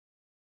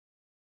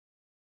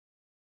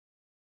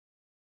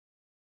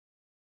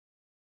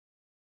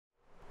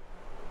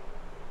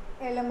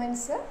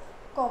elements,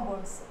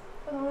 compounds.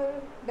 So,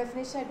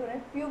 definition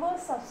pure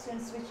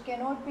substance which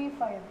cannot be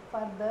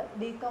further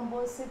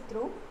decomposed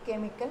through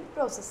chemical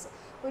process.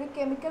 ഒരു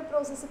chemical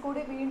process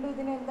കൂടി വീണ്ടും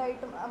ഇതിനെ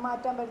എന്തായിട്ടും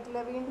മാറ്റാൻ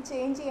പറ്റത്തില്ല, വീണ്ടും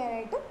ചേഞ്ച്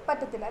ചെയ്യാനായിട്ട്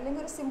പറ്റത്തില്ല,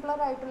 അല്ലെങ്കിൽ ഒരു സിംപ്ലർ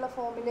ആയിട്ടുള്ള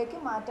ഫോമിലേക്ക്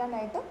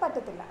മാറ്റാനായിട്ട്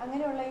പറ്റത്തില്ല.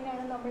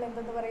 അങ്ങനെയുള്ളതിനാണ് നമ്മൾ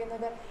എന്തെന്ന്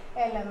പറയുന്നത്?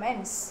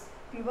 Elements,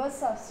 pure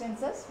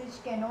substances which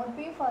cannot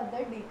be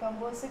further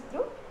decomposed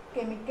through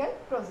chemical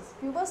process.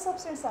 Pure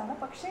substance ആണ്,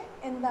 പക്ഷേ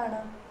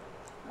എന്താണ്,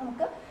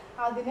 നമുക്ക്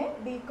അതിനെ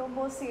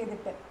ഡീകമ്പോസ്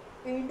ചെയ്തിട്ട്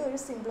വീണ്ടും ഒരു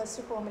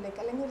സിംപ്ലസ്റ്റ് ഫോമിലേക്ക്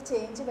അല്ലെങ്കിൽ ഒരു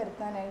ചേഞ്ച്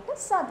വരുത്താനായിട്ട്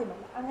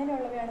സാധ്യമല്ല.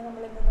 അങ്ങനെയുള്ളവയാണ്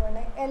നമ്മൾ എന്തെന്ന്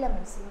പറയുന്നത്?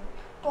 എലമെൻറ്റ്സ്.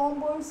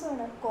 കോമ്പൗണ്ട്സ്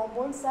ആണ്.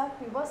 Compounds R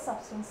pure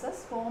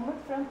substances formed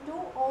from 2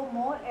 or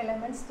more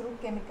elements through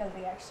chemical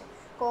reaction.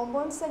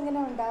 Compounds എങ്ങനെ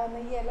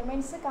ഉണ്ടാകുന്നത്? ഈ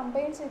എലമെൻറ്റ്സ്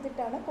കമ്പൈൻ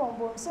ചെയ്തിട്ടാണ്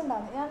കോമ്പൗണ്ട്സ്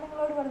ഉണ്ടാകുന്നത്. ഞാൻ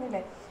നിങ്ങളോട്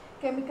പറഞ്ഞില്ലേ,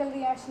 കെമിക്കൽ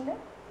റിയാക്ഷനിൽ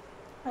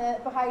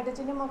ഇപ്പോൾ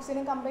ഹൈഡ്രജനും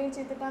ഓക്സിജനും കമ്പൈൻ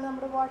ചെയ്തിട്ടാണ്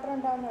നമ്മുടെ വാട്ടർ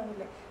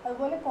ഉണ്ടാകുന്നതല്ലേ.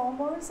 അതുപോലെ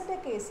കോമ്പൗണ്ട്സിൻ്റെ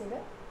കേസിൽ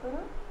ഒരു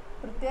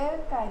പ്രത്യേക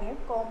കാര്യം,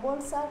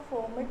 compounds are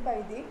formed by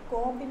the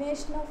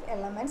combination of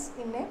elements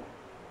in A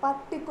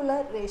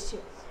particular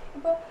ratio.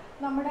 ഇപ്പോൾ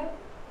നമ്മുടെ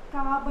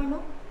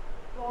കാർബണും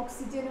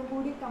ഓക്സിജനും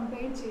കൂടി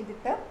കമ്പൈൻ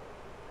ചെയ്തിട്ട്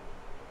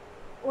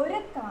ഒരു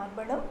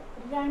കാർബണും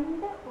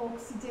 2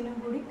 ഓക്സിജനും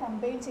കൂടി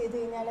കമ്പൈൻ ചെയ്ത്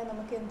കഴിഞ്ഞാലേ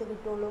നമുക്ക് എന്ത്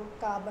കിട്ടുള്ളൂ?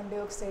 കാർബൺ ഡൈ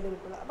ഓക്സൈഡ്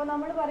കിട്ടുള്ളൂ. അപ്പോൾ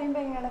നമ്മൾ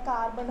പറയുമ്പോൾ എങ്ങനെയാണ്?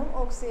 കാർബണും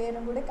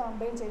ഓക്സിജനും കൂടി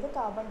കമ്പൈൻ ചെയ്ത്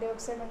കാർബൺ ഡൈ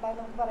ഓക്സൈഡ് ഉണ്ടായി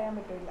നമുക്ക് പറയാൻ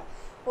പറ്റില്ല.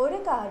 ഒരു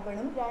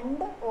കാർബണും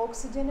 2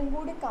 ഓക്സിജനും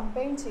കൂടി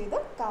കമ്പൈൻ ചെയ്ത്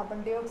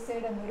കാർബൺ ഡൈ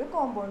ഓക്സൈഡ് എന്നൊരു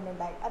കോമ്പൗണ്ട്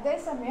ഉണ്ടായി.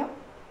 അതേസമയം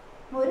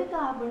ഒരു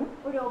കാർബണും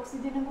ഒരു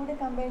ഓക്സിജനും കൂടി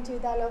കമ്പൈൻ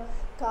ചെയ്താലോ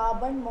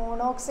കാർബൺ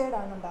മോണോക്സൈഡ്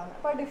ആണ് ഉണ്ടാകുന്നത്.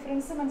 അപ്പോൾ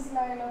ഡിഫറൻസ്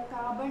മനസ്സിലായല്ലോ,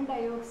 കാർബൺ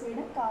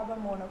ഡയോക്സൈഡ്, കാർബൺ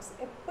മോണോക്സൈഡ്.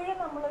 എപ്പോഴും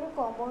നമ്മളൊരു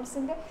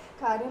കോമ്പൗണ്ട്സിൻ്റെ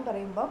കാര്യം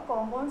പറയുമ്പോൾ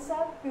കോമ്പൗണ്ട്സ്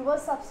ആർ പ്യുവർ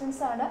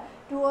സബ്സ്റ്റൻസ് ആണ്.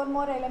 2 or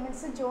more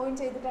എലമെൻറ്റ്സ് ജോയിൻ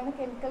ചെയ്തിട്ടാണ്,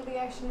 കെമിക്കൽ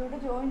റിയാക്ഷനിലൂടെ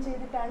ജോയിൻ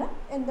ചെയ്തിട്ടാണ്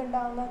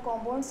എന്തുണ്ടാകുന്നത്?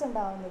 കോമ്പൗണ്ട്സ്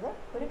ഉണ്ടാകുന്നത്.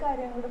 ഒരു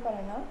കാര്യം കൂടി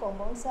പറയുന്നത്,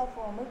 compounds are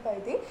formed by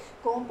the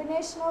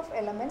combination of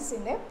elements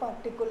in A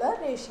particular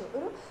ratio.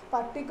 ഒരു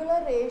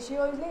പർട്ടിക്കുലർ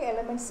റേഷ്യോയിൽ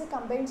എലമെൻറ്റ്സ്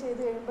കമ്പൈൻ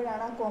ചെയ്ത്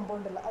കഴിയുമ്പോഴാണ് ആ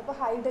കോമ്പൗണ്ട് ഉള്ളത്. അപ്പോൾ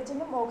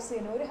ഹൈഡ്രജനും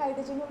ഓക്സിജനും, ഒരു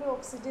ഹൈഡ്രജനും ഒരു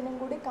ഓക്സിജനും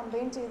കൂടി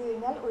കമ്പൈൻ ചെയ്ത്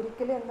കഴിഞ്ഞാൽ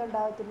ഒരിക്കലും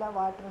എന്തുണ്ടാകത്തില്ല?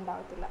 വാട്ടർ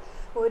ഉണ്ടാകത്തില്ല.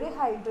 ഒരു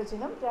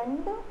ഹൈഡ്രജനും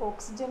 2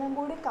 ഓക്സിജനും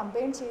കൂടി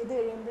കമ്പൈൻ ചെയ്ത്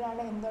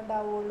കഴിയുമ്പോഴാണ്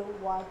എന്തുണ്ടാവുകയുള്ളൂ?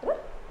 വാട്ടർ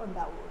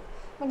ഉണ്ടാവുകയുള്ളൂ.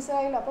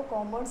 മനസ്സിലായല്ലോ? അപ്പോൾ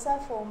compounds are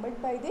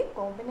formed by the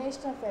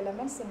combination of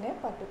elements in A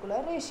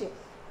particular ratio.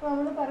 അപ്പോൾ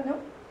നമ്മൾ പറഞ്ഞു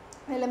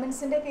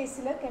എലമെൻറ്റ്സിൻ്റെ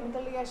കേസിൽ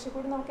കെമിക്കൽ റിയാക്ഷൻ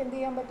കൂടി നമുക്ക് എന്ത്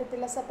ചെയ്യാൻ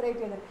പറ്റത്തില്ല?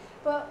 സെപ്പറേറ്റ് ചെയ്ത്.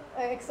 ഇപ്പോൾ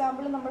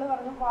എക്സാമ്പിൾ നമ്മൾ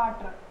പറഞ്ഞു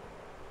വാട്ടർ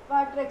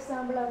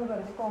എക്സാമ്പിളാണെന്ന്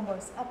പറഞ്ഞു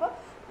കോമ്പൗണ്ട്സ്. അപ്പോൾ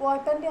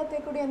വാട്ടറിൻ്റെ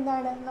അകത്തേക്ക് കൂടി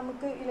എന്താണ്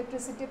നമുക്ക്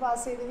ഇലക്ട്രിസിറ്റി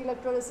പാസ് ചെയ്ത്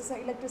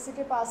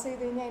ഇലക്ട്രിസിറ്റി പാസ്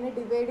ചെയ്ത് കഴിഞ്ഞാൽ അതിനെ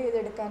ഡിവൈഡ്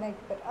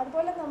ചെയ്തെടുക്കാനായിട്ട് പറ്റും.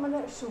 അതുപോലെ നമ്മൾ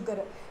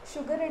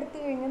ഷുഗർ എടുത്തു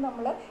കഴിഞ്ഞാൽ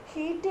നമ്മൾ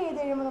ഹീറ്റ് ചെയ്ത്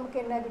കഴിയുമ്പോൾ നമുക്ക്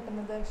എന്നാ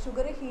കിട്ടുന്നത്?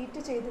 ഷുഗർ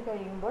ഹീറ്റ് ചെയ്ത്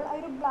കഴിയുമ്പോൾ ആ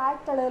ഒരു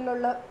ബ്ലാക്ക്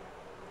കളറിലുള്ള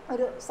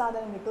ഒരു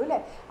സാധനം കിട്ടും അല്ലേ?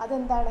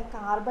 അതെന്താണ്?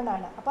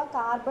 കാർബണാണ്. അപ്പോൾ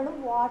കാർബണും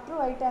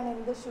വാട്ടറുമായിട്ടാണ്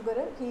എന്ത് ഷുഗർ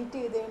ഹീറ്റ്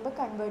ചെയ്ത് കഴിയുമ്പോൾ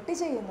കൺവേർട്ട്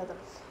ചെയ്യുന്നത്.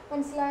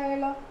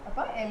 മനസ്സിലായല്ലോ?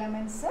 അപ്പോൾ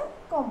എലമെൻറ്റ്സ്,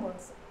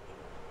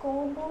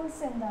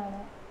 കോമ്പൗണ്ട്സ്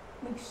എന്താണ്?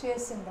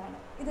 മിക്സ്ചേഴ്സ് എന്താണ്?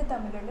 ഇത്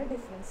തമ്മിലുള്ള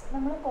ഡിഫറൻസ്.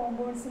 നമ്മൾ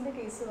കോമ്പൗണ്ട്സിൻ്റെ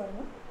കേസ്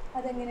പറഞ്ഞു.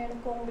 അതെങ്ങനെയാണ്?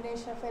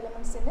 Combination of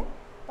എലമെൻറ്റ്സിൻ്റെ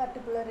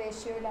particular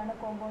റേഷ്യോയിലാണ്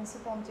compounds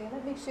form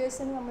ചെയ്യുന്നത്.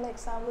 മിക്സ്ചേഴ്സിന് നമ്മൾ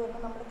എക്സാമ്പിൾ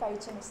വരുമ്പോൾ നമ്മൾ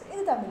കഴിച്ച മിക്സ്.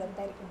 ഇത് തമ്മിൽ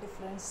എന്തായിരിക്കും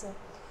ഡിഫറൻസ്?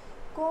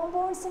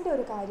 കോമ്പൗണ്ട്സിൻ്റെ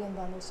ഒരു കാര്യം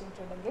എന്താണെന്ന്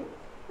വെച്ചിട്ടുണ്ടെങ്കിൽ,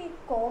 ഈ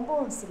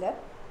കോമ്പൗണ്ട്സിൽ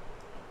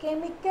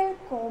കെമിക്കൽ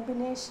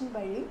കോമ്പിനേഷൻ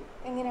വഴി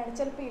എങ്ങനെയാണ്?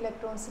 ചിലപ്പോൾ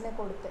ഇലക്ട്രോൺസിനെ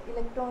കൊടുത്ത്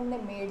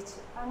ഇലക്ട്രോണിനെ മേടിച്ച്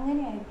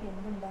അങ്ങനെയായിരിക്കും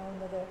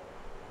എന്തുണ്ടാകുന്നത്?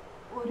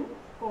 ഒരു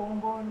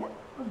കോമ്പൗണ്ട്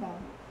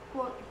ഉണ്ടാകുന്നത്.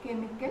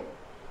 Chemical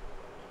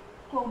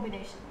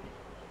combination.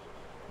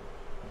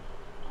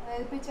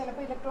 അതായത് ഇപ്പോൾ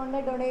ചിലപ്പോൾ ഇലക്ട്രോണിനെ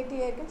ഡൊണേറ്റ്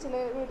ചെയ്യായിരിക്കും, ചില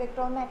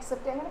ഇലക്ട്രോണിനെ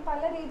അക്സെപ്റ്റ് ചെയ്യുക, അങ്ങനെ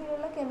പല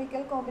രീതിയിലുള്ള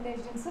കെമിക്കൽ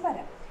കോമ്പിനേഷൻസ്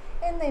വരാം.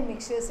 എന്നാൽ ഈ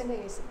മിക്സ്ചേഴ്സിൻ്റെ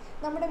കേസിൽ,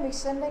 നമ്മുടെ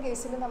മിക്സ്ചറിൻ്റെ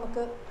കേസിൽ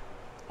നമുക്ക്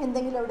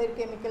എന്തെങ്കിലും അവിടെ ഒരു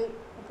കെമിക്കൽ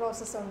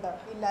പ്രോസസ്സ് ഉണ്ടോ?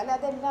 ഇല്ല അല്ല.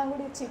 അതെല്ലാം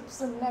കൂടി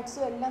ചിപ്സും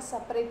നട്ട്സും എല്ലാം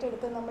സെപ്പറേറ്റ്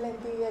എടുത്ത് നമ്മൾ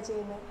എന്ത് ചെയ്യുക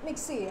ചെയ്യുന്നത്?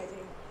 മിക്സ് ചെയ്യുക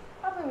ചെയ്യുന്നത്.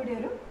 അപ്പോൾ ഇവിടെ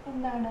ഒരു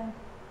എന്താണ്?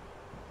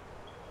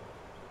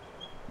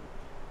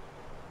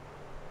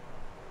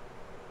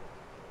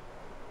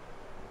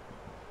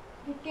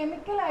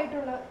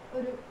 കെമിക്കലായിട്ടുള്ള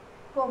ഒരു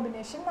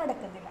കോമ്പിനേഷൻ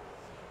നടക്കുന്നില്ല.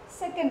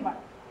 സെക്കൻഡ് വൺ,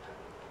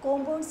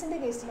 കോമ്പൗണ്ട്സിൻ്റെ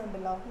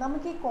കേസിലുണ്ടല്ലോ,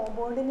 നമുക്ക് ഈ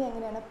കോമ്പൗണ്ടിനെ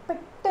എങ്ങനെയാണ്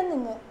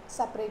പെട്ടെന്ന്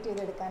സെപ്പറേറ്റ്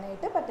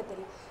ചെയ്തെടുക്കാനായിട്ട്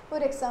പറ്റത്തില്ല.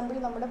 ഒരു എക്സാമ്പിൾ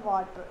നമ്മുടെ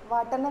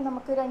വാട്ടറിനെ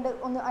നമുക്ക്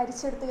ഒന്ന്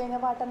അരിച്ചെടുത്ത്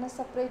കഴിഞ്ഞാൽ വാട്ടറിനെ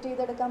സെപ്പറേറ്റ്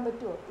ചെയ്തെടുക്കാൻ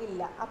പറ്റുമോ?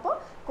 ഇല്ല. അപ്പോൾ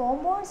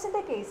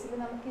കോമ്പൗണ്ട്സിൻ്റെ കേസിൽ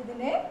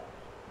നമുക്കിതിനെ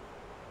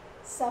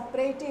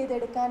സെപ്പറേറ്റ്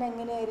ചെയ്തെടുക്കാൻ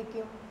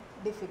എങ്ങനെയായിരിക്കും?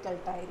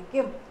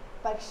 ഡിഫിക്കൽട്ടായിരിക്കും.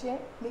 പക്ഷേ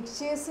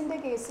മിക്സ്ചേഴ്സിൻ്റെ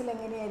കേസിൽ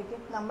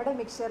എങ്ങനെയായിരിക്കും? നമ്മുടെ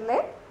മിക്സ്ചറിലെ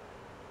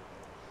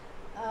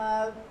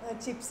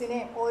ചിപ്സിനെ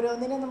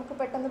ഓരോന്നിനെ നമുക്ക്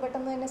പെട്ടെന്ന്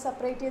തന്നെ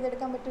സെപ്പറേറ്റ്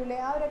ചെയ്തെടുക്കാൻ പറ്റൂലേ?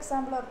 ആ ഒരു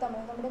എക്സാമ്പിൾ ഓർത്താൽ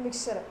മതി. നമ്മുടെ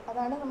മിക്സ്ചർ,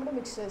 അതാണ് നമ്മുടെ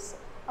മിക്സ്ചേഴ്സ്.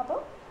 അപ്പോൾ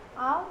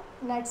ആ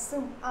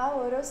നട്ട്സും ആ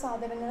ഓരോ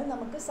സാധനങ്ങളും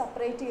നമുക്ക്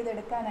സെപ്പറേറ്റ്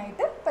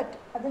ചെയ്തെടുക്കാനായിട്ട്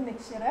പറ്റും. അത്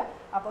മിക്സ്ചർ.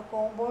 അപ്പോൾ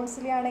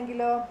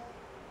കോമ്പൗണ്ട്സിലാണെങ്കിലോ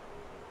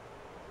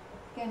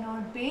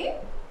cannot be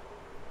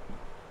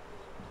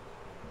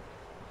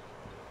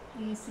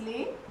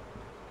easily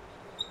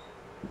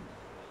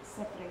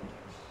separated.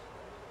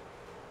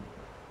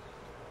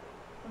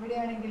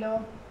 ഇവിടെയാണെങ്കിലോ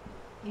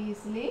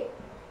easily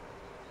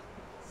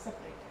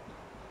separated.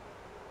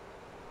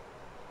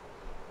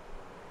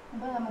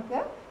 അപ്പോൾ നമുക്ക്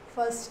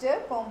ഫസ്റ്റ്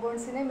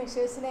കോമ്പൗണ്ട്സിനെ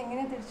മിക്സേഴ്സിനെ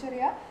എങ്ങനെ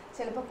തിരിച്ചറിയാം?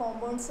 ചിലപ്പോൾ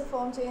കോമ്പൗണ്ട്സ്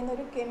ഫോം ചെയ്യുന്ന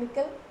ഒരു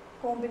കെമിക്കൽ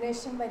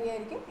കോമ്പിനേഷൻ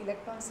വരിയായിരിക്കും.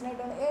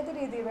 ഇലക്ട്രോൺസിനായിട്ട് ഏത്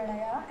രീതിയിൽ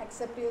വേണമെങ്കിൽ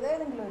അക്സെപ്റ്റ് ചെയ്ത്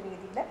ഏതെങ്കിലും ഒരു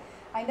രീതിയിൽ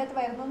അതിൻ്റെ അകത്ത്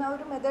വരുന്ന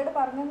ഒരു മെത്തേഡ്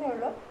പറഞ്ഞതേ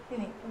ഉള്ളൂ.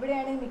 ഇനി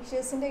ഇവിടെയാണ്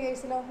മിക്സേഴ്സിൻ്റെ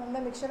കേസിലോ നമ്മുടെ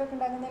മിക്സറൊക്കെ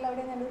ഉണ്ടാകുന്നതിൽ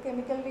അവിടെ നല്ലൊരു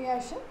കെമിക്കൽ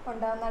റിയാക്ഷൻ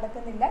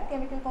നടക്കുന്നില്ല,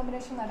 കെമിക്കൽ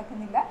കോമ്പിനേഷൻ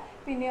നടക്കുന്നില്ല.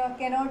 പിന്നെയോ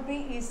കനോട്ട് ബി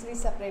ഈസിലി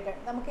സെപ്പറേറ്റഡ്.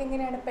 നമുക്ക്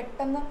എങ്ങനെയാണ്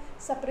പെട്ടെന്ന്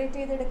സെപ്പറേറ്റ്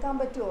ചെയ്തെടുക്കാൻ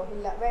പറ്റുമോ?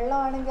 ഇല്ല.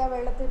 വെള്ളമാണെങ്കിൽ ആ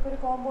വെള്ളത്തിൽ ഇപ്പോൾ ഒരു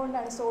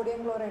കോമ്പൗണ്ടാണ് സോഡിയം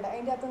ക്ലോറൈഡ്,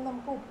 അതിൻ്റെ അകത്ത്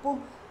നമുക്ക് ഉപ്പും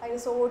അതിന്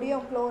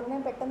സോഡിയം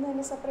ക്ലോറിനെയും പെട്ടെന്ന്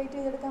തന്നെ സെപ്പറേറ്റ്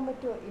ചെയ്തെടുക്കാൻ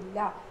പറ്റുമോ? ഇല്ല.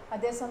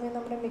 അതേസമയം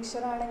നമ്മുടെ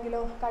മിക്സർ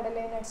ആണെങ്കിലോ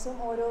കടല നട്ട്സും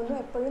ഓരോന്നും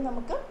എപ്പോഴും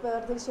നമുക്ക്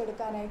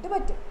വേർതിരിച്ചെടുക്കാനായിട്ട്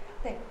പറ്റും.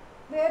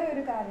 വേറെ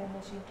ഒരു കാര്യം എന്ന്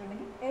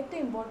വെച്ചിട്ടുണ്ടെങ്കിൽ ഏറ്റവും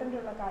ഇമ്പോർട്ടൻ്റ്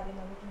ഉള്ള കാര്യം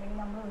എന്ന് പറഞ്ഞിട്ടുണ്ടെങ്കിൽ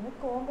നമ്മളൊന്ന്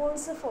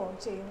കോമ്പൗണ്ട്സ് ഫോം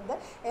ചെയ്യുന്നത്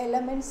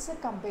എലമെൻറ്റ്സ്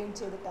കമ്പൈൻ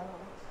ചെയ്തിട്ടാണ്.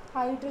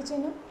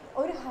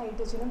 ഒരു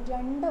ഹൈഡ്രജനും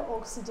 2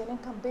 ഓക്സിജനും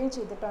കമ്പൈൻ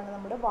ചെയ്തിട്ടാണ്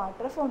നമ്മുടെ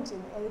വാട്ടർ ഫോം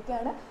ചെയ്യുന്നത്.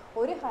 ഏതൊക്കെയാണ്?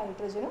 ഒരു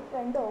ഹൈഡ്രജനും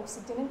 2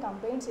 ഓക്സിജനും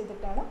കമ്പൈൻ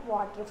ചെയ്തിട്ടാണ്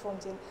വാട്ടർ ഫോം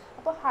ചെയ്യുന്നത്.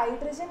 അപ്പോൾ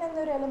ഹൈഡ്രജൻ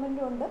എന്നൊരു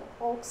എലമെൻറ്റും ഉണ്ട്,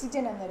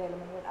 ഓക്സിജൻ എന്നൊരു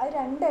എലമെൻറ്റും ഉണ്ട്. അത്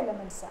 2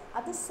 എലമെൻറ്റ്സാണ്.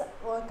 അത്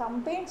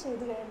കമ്പൈൻ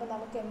ചെയ്ത് കഴിയുമ്പോൾ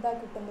നമുക്ക് എന്താ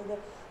കിട്ടുന്നത്?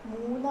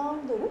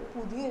 മൂന്നാമതൊരു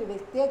പുതിയൊരു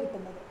വ്യക്തിയാണ്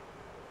കിട്ടുന്നത്,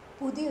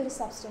 പുതിയൊരു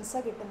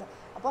സബ്സ്റ്റൻസാണ് കിട്ടുന്നത്.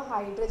 അപ്പോൾ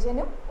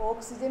ഹൈഡ്രജനും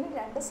ഓക്സിജനും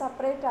 2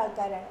 സെപ്പറേറ്റ്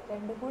ആൾക്കാരാണ്.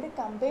 രണ്ടും കൂടി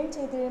കമ്പൈൻ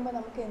ചെയ്ത് കഴിയുമ്പോൾ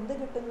നമുക്ക് എന്ത്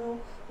കിട്ടുന്നു?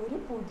 ഒരു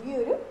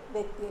പുതിയൊരു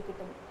വ്യക്തിയെ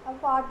കിട്ടുന്നു.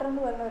 അപ്പോൾ വാട്ടർ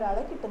എന്ന് പറഞ്ഞ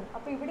ഒരാളെ കിട്ടുന്നു.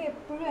 അപ്പോൾ ഇവിടെ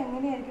എപ്പോഴും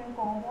എങ്ങനെയായിരിക്കും?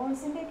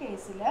 കോമ്പൗണ്ട്സിൻ്റെ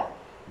കേസിൽ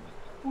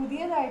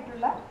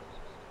പുതിയതായിട്ടുള്ള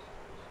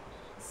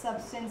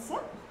സബ്സ്റ്റൻസ്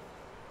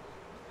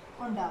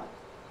ഉണ്ടാവും.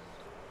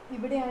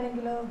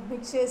 ഇവിടെയാണെങ്കിലോ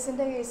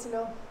മിക്സേഴ്സിൻ്റെ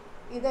കേസിലോ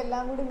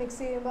ഇതെല്ലാം കൂടി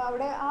മിക്സ് ചെയ്യുമ്പോൾ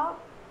അവിടെ ആ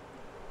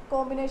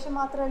കോമ്പിനേഷൻ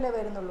മാത്രമല്ലേ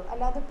വരുന്നുള്ളൂ,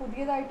 അല്ലാതെ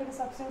പുതിയതായിട്ടൊരു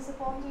സബ്സ്റ്റൻസ്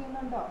ഫോം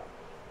ചെയ്യുന്നുണ്ടോ?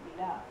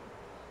 ഇല്ല.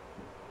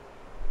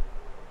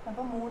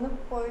 അപ്പം 3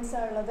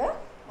 പോയിന്റ്സാണ് ഉള്ളത്.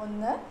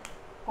 ഒന്ന്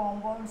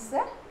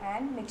കോമ്പൗണ്ട്സ്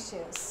ആൻഡ്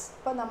മിക്സേഴ്സ്.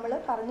 ഇപ്പോൾ നമ്മൾ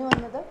പറഞ്ഞു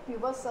വന്നത്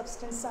പ്യുവർ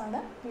സബ്സ്റ്റൻസ്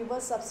ആണ്.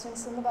 പ്യുവർ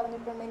സബ്സ്റ്റൻസ് എന്ന്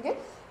പറഞ്ഞിട്ടുണ്ടെങ്കിൽ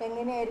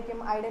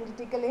എങ്ങനെയായിരിക്കും?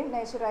 ഐഡൻറ്റിറ്റിക്കലി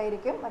നേച്ചർ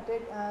ആയിരിക്കും. മറ്റേ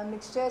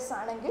മിക്സേഴ്സ്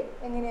ആണെങ്കിൽ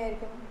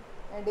എങ്ങനെയായിരിക്കും?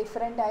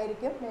 ഡിഫറെൻ്റ്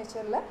ആയിരിക്കും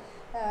നേച്ചറിൽ.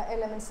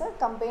 എലമെൻറ്റ്സ്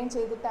കമ്പൈൻ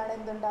ചെയ്തിട്ടാണ്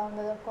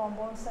എന്തുണ്ടാവുന്നത്?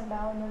 കോമ്പൗണ്ട്സ്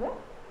ഉണ്ടാവുന്നത്.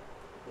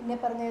 പിന്നെ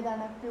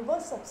പറഞ്ഞതാണ് പ്യുവർ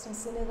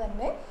സബ്സ്റ്റൻസിന്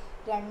തന്നെ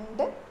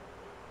 2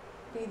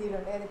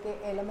 രീതിയിലുണ്ട്. ഏതൊക്കെ?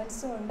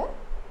 എലമെൻറ്റ്സും ഉണ്ട്,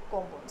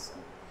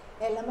 കോമ്പൗണ്ട്സും.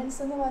 എലമെൻറ്റ്സ്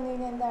എന്ന് പറഞ്ഞു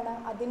കഴിഞ്ഞാൽ എന്താണ്?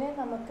 അതിനെ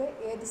നമുക്ക്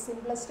ഏത്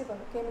സിംപ്ലസ്റ്റ് ഫോം,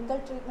 കെമിക്കൽ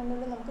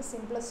ട്രീറ്റ്മെൻറ്റിലൂടെ നമുക്ക്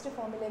സിംപ്ലസ്റ്റ്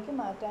ഫോമിലേക്ക്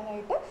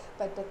മാറ്റാനായിട്ട്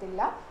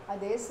പറ്റത്തില്ല.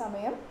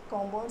 അതേസമയം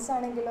കോമ്പൗണ്ട്സ്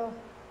ആണെങ്കിലോ,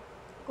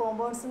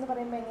 കോമ്പൗണ്ട്സ് എന്ന്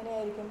പറയുമ്പോൾ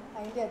എങ്ങനെയായിരിക്കും?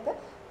 അതിൻ്റെ അകത്ത്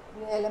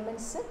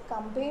എലമെൻറ്റ്സ്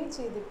കമ്പൈൻ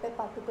ചെയ്തിട്ട്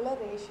പർട്ടിക്കുലർ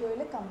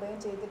റേഷ്യോയിൽ കമ്പൈൻ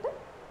ചെയ്തിട്ട്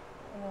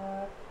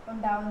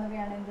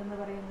ഉണ്ടാവുന്നവയാണ് എന്തെന്ന്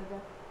പറയുന്നത്?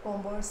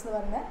 കോമ്പൗണ്ട്സ് എന്ന്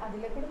പറഞ്ഞാൽ.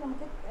 അതിലേക്കൂടി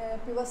നമുക്ക്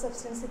പ്യുവർ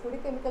സബ്സ്റ്റൻസിൽ കൂടി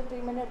കെമിക്കൽ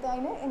ട്രീറ്റ്മെൻറ്റ് എടുത്ത്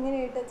അതിനെ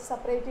എങ്ങനെയായിട്ട്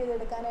സെപ്പറേറ്റ്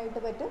ചെയ്തെടുക്കാനായിട്ട്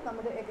പറ്റും.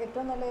 നമ്മുടെ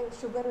ഏറ്റവും നല്ല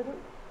ഷുഗർ ഒരു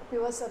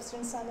പ്യുവർ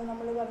സബ്സ്റ്റൻസ് ആണെന്ന്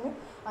നമ്മൾ പറഞ്ഞു.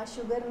 ആ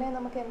ഷുഗറിനെ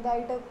നമുക്ക്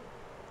എന്തായിട്ട്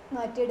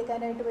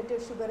മാറ്റിയെടുക്കാനായിട്ട് പറ്റും?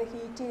 ഷുഗർ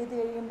ഹീറ്റ് ചെയ്ത്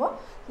കഴിയുമ്പോൾ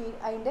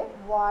അതിൻ്റെ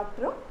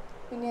വാട്ടറും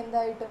പിന്നെ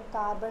എന്തായിട്ടും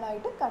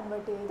കാർബണായിട്ട്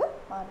കൺവേർട്ട് ചെയ്ത്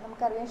മാറും.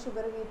 നമുക്കറിയാം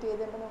ഷുഗർ ഹീറ്റ്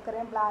ചെയ്ത് കഴിയുമ്പോൾ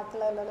നമുക്കറിയാം ബ്ലാക്ക്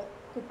കളറിൽ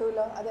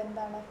കിട്ടുമല്ലോ,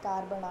 അതെന്താണ്?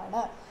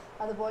 കാർബണാണ്.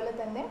 അതുപോലെ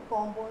തന്നെ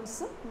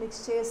കോമ്പൗണ്ട്സും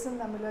മിക്സ്ചേഴ്സും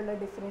തമ്മിലുള്ള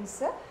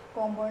ഡിഫറൻസ്.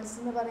 കോമ്പൗണ്ട്സ്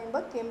എന്ന്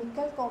പറയുമ്പോൾ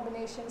കെമിക്കൽ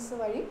കോമ്പിനേഷൻസ്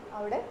വഴി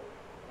അവിടെ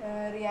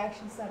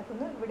റിയാക്ഷൻസ്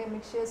നടക്കുന്നു. ഇവിടെ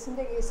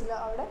മിക്സ്ചേഴ്സിൻ്റെ കേസിൽ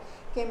അവിടെ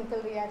കെമിക്കൽ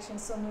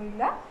റിയാക്ഷൻസ്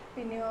ഒന്നുമില്ല.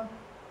 പിന്നെയോ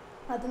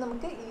അത്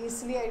നമുക്ക്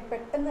ഈസിലി ആയി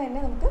പെട്ടെന്ന് തന്നെ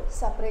നമുക്ക്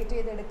സെപ്പറേറ്റ്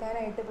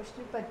ചെയ്തെടുക്കാനായിട്ട്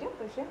പറ്റും.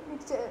 പക്ഷേ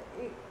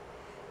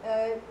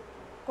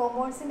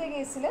കോമ്പൗണ്ട്സിൻ്റെ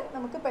കേസിൽ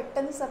നമുക്ക്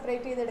പെട്ടെന്ന്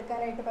സെപ്പറേറ്റ്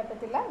ചെയ്തെടുക്കാനായിട്ട്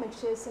പറ്റത്തില്ല.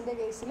 മിക്സേഴ്സിൻ്റെ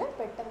കേസിൽ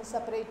പെട്ടെന്ന്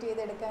സെപ്പറേറ്റ്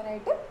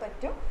ചെയ്തെടുക്കാനായിട്ട്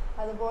പറ്റും.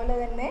 അതുപോലെ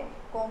തന്നെ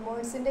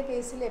കോമ്പൗണ്ട്സിൻ്റെ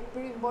കേസിൽ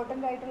എപ്പോഴും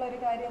ഇമ്പോർട്ടൻ്റ് ആയിട്ടുള്ള ഒരു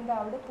കാര്യം എന്താ?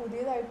 അവിടെ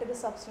പുതിയതായിട്ടൊരു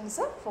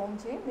സബ്സ്റ്റൻസ് ഫോം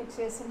ചെയ്യും.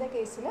 മിക്സേഴ്സിൻ്റെ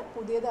കേസിൽ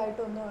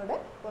പുതിയതായിട്ടൊന്നും അവിടെ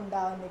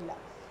ഉണ്ടാകുന്നില്ല.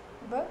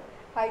 ഇപ്പോൾ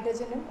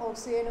ഹൈഡ്രജനും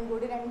ഓക്സിജനും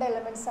കൂടി 2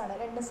 എലമെൻറ്റ്സ് ആണ്,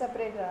 2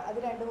 സെപ്പറേറ്റഡ് ആണ്.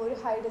 അത് ഒരു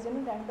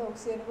ഹൈഡ്രജനും 2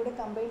 ഓക്സിജനും കൂടി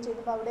കമ്പൈൻ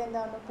ചെയ്യുമ്പോൾ അവിടെ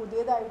എന്താണ്?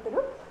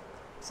 പുതിയതായിട്ടൊരു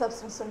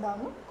സബ്സ്റ്റൻസ്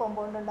ഉണ്ടാകുന്നു,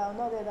 കോമ്പൗണ്ട്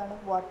ഉണ്ടാകുന്നു. അതേതാണ്?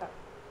 വാട്ടർ.